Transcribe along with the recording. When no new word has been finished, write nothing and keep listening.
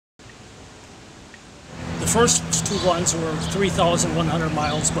first two runs were 3,100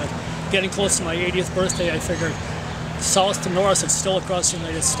 miles, but getting close to my 80th birthday, I figured south to north, it's still across the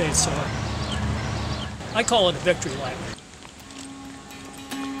United States, so I call it a victory lap.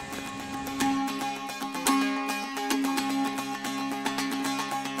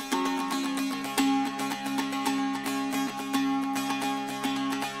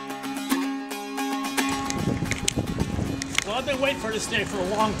 Well, I've been waiting for this day for a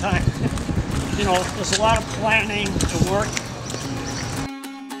long time. You know, there's a lot of planning and work.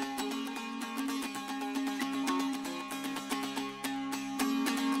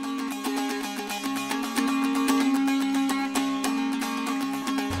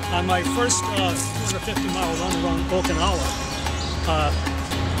 On my first 250-mile run around Okinawa,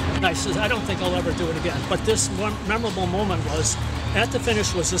 I said, I don't think I'll ever do it again. But this one memorable moment was, at the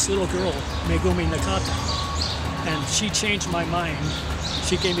finish was this little girl, Megumi Nakata. And she changed my mind.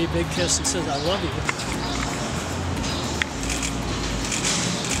 She gave me a big kiss and said, I love you.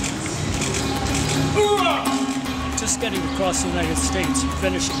 Just getting across the United States,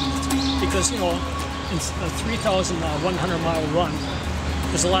 finishing it. Because, you know, in a 3,100-mile run,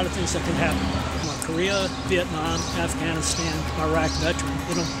 there's a lot of things that can happen. I'm a Korea, Vietnam, Afghanistan, Iraq veteran.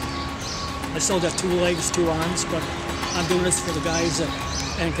 You know, I still got 2 legs, 2 arms, but I'm doing this for the guys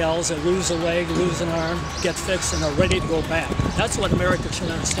and gals that lose a leg, lose an arm, get fixed, and are ready to go back. That's what America should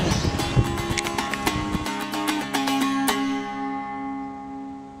understand.